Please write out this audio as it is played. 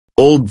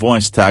Old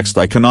voice text.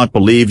 I cannot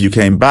believe you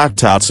came back.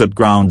 Tats at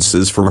grounds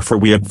is for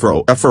we at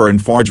for and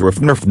forger if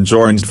nerf and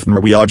joins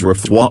from we odger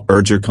if what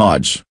urger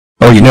codge.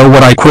 Oh, you know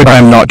what? I quit.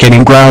 I'm not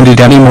getting grounded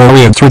anymore.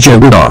 We have to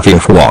do it off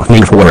if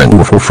walking for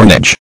and for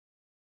edge.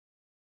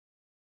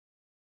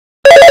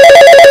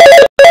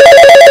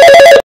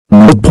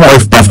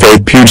 Poif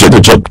buffet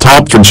puget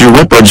top for Jew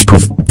whippage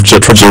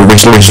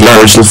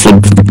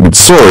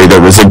sorry, there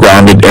was a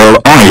grounded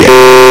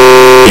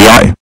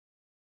L.I.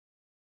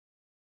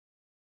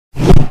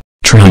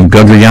 Trilling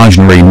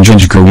gugriajan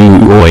range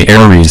guru oi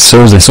aries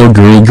soza so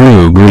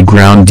guru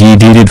ground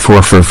deeded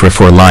for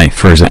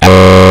lifers.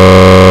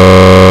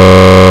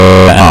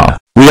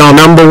 We are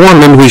number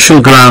one and we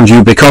shall ground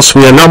you because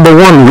we are number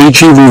one.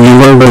 Rejivu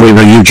you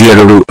over you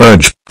jiru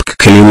urge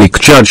klinik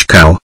judge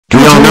cow.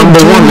 We are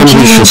number one and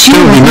we shall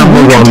still be number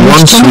one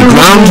once we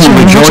ground you.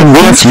 Rejoin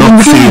worth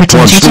not feed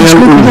towards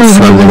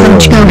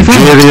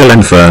Imperial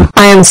and Fern.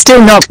 I am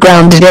still not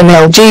grounded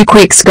MLG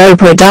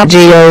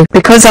Quickscope.go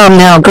because I'm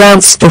now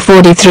grounds for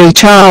 43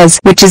 chars,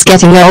 which is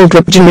getting old.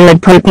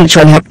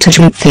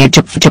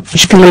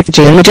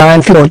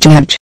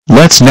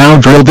 Let's now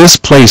drill this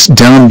place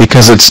down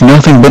because it's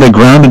nothing but a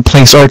grounded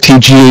place.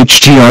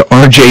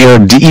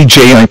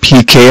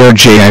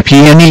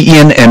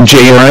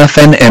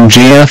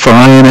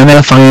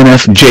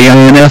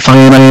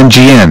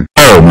 RTGHTRRJRDEJIPKRJIPNENMJRFNMJFINFINFJINFININGN.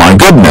 Oh my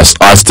goodness,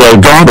 I still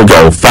gotta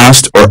go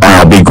fast or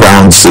I'll be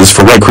grounds is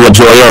for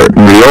recreajoyer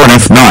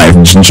Reornif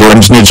knives and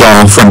joins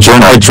Nijal from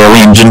John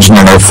Engines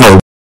no flow.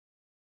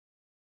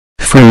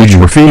 Fridge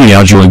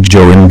Rafiajulig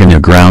Joe gonna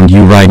ground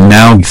you right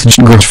now.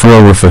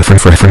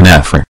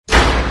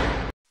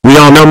 We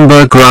are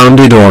number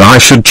grounded, or I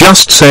should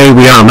just say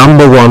we are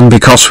number one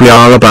because we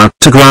are about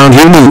to ground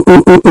you.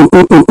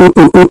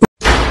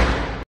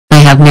 I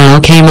have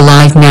now came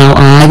alive. Now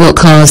I will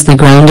cause the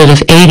grounded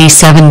of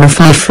 87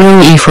 Rfi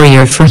free for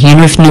your for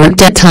Hunrif Nurt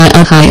det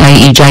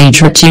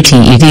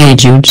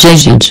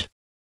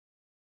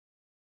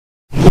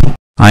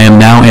I am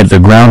now at the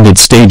grounded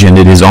stage and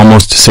it is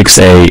almost 6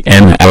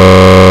 a.m.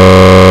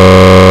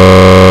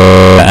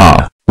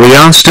 We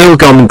are still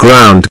gone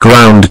ground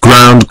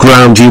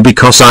you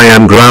because I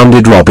am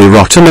grounded. Robbie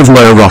Rotten of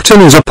No Rotten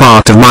is a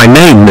part of my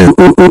name.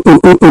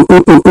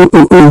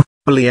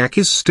 Liak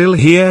is still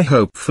here.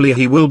 Hopefully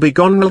he will be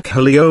gone.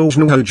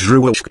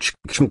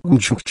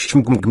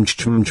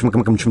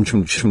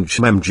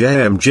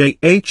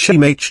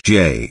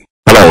 MJMJHMHJ.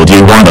 Hello, do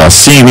you wanna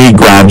see me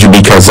ground you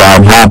because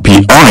I'm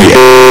happy?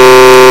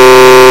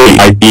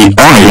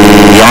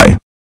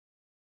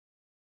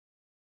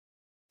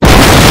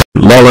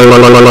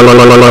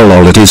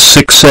 Lol, it is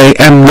 6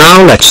 a.m.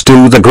 now. Let's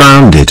do the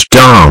grounded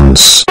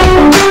dance.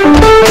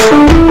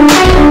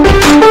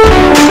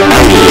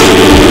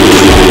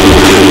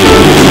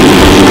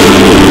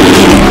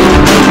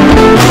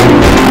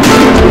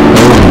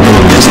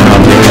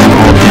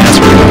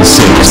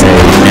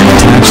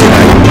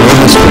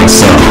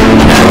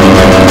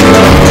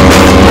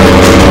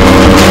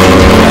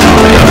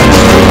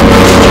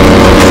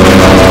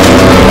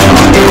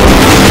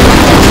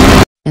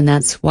 And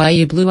that's why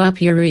you blew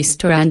up your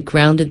restaurant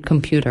grounded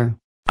computer.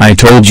 I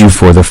told you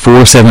for the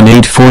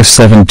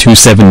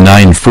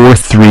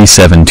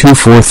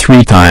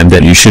 4784727943724 time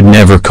that you should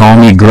never call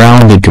me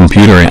grounded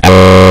computer.